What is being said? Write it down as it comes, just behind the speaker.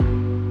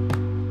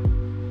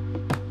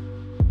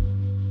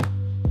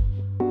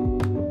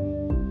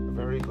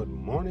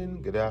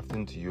good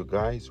afternoon to you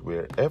guys,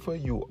 wherever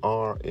you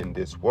are in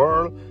this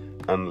world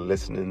and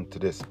listening to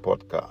this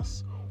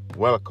podcast.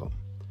 Welcome.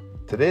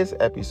 Today's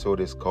episode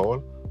is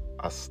called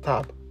A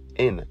Stab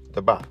in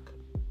the Back.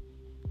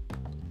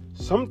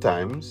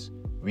 Sometimes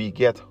we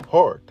get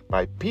hurt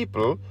by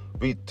people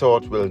we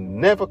thought will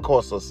never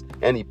cause us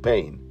any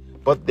pain,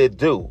 but they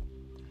do.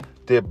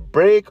 They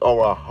break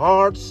our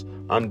hearts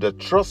and the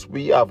trust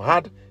we have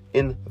had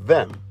in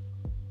them.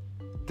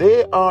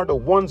 They are the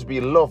ones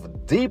we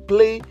love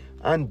deeply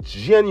and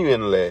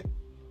genuinely.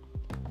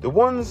 The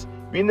ones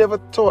we never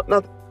thought,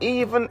 not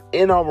even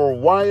in our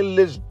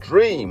wildest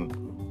dream,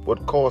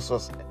 would cause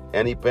us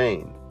any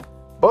pain.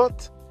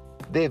 But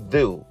they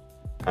do,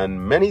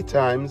 and many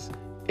times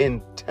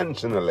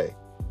intentionally,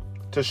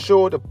 to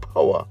show the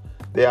power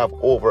they have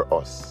over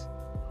us,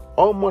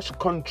 how much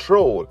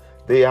control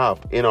they have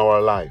in our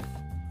life.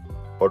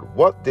 But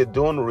what they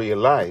don't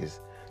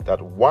realize,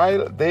 that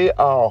while they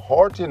are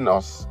hurting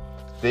us,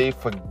 they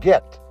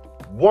forget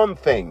one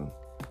thing,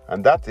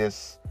 and that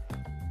is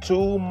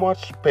too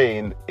much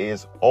pain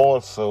is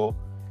also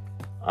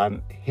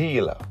an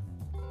healer.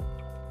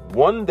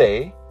 One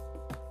day,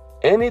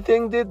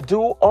 anything they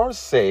do or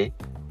say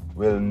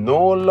will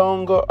no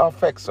longer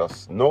affect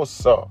us, no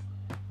sir,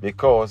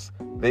 because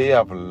they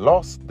have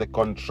lost the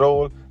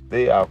control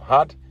they have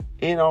had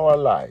in our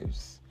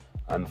lives.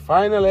 And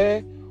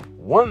finally,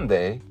 one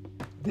day,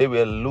 they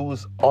will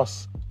lose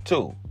us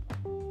too.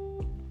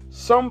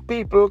 Some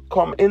people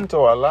come into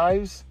our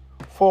lives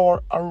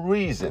for a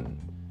reason.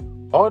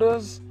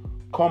 Others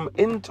come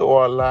into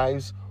our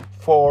lives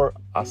for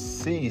a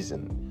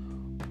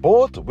season.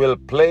 Both will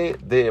play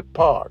their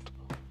part.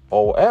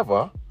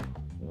 However,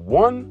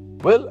 one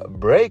will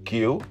break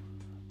you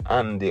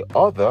and the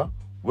other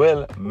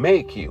will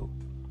make you.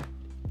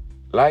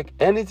 Like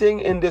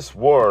anything in this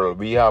world,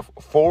 we have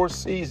 4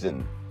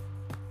 seasons: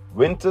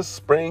 winter,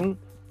 spring,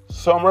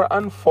 summer,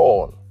 and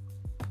fall.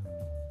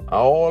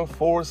 All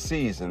 4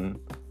 seasons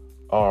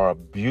are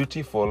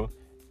beautiful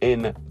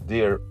in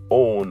their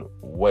own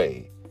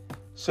way.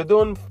 So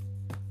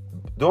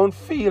don't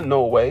feel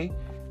no way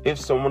if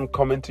someone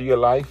come into your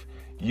life,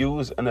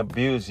 use and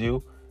abuse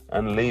you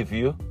and leave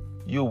you.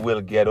 You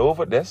will get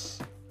over this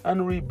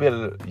and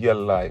rebuild your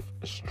life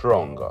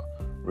stronger.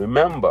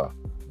 Remember,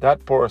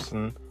 that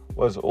person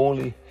was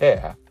only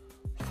here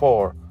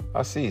for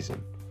a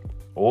season.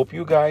 Hope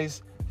you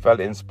guys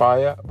felt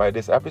inspired by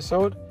this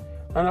episode,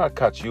 and I'll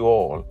catch you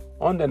all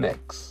on the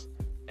next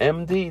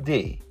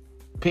MDD.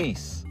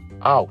 Peace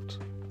out.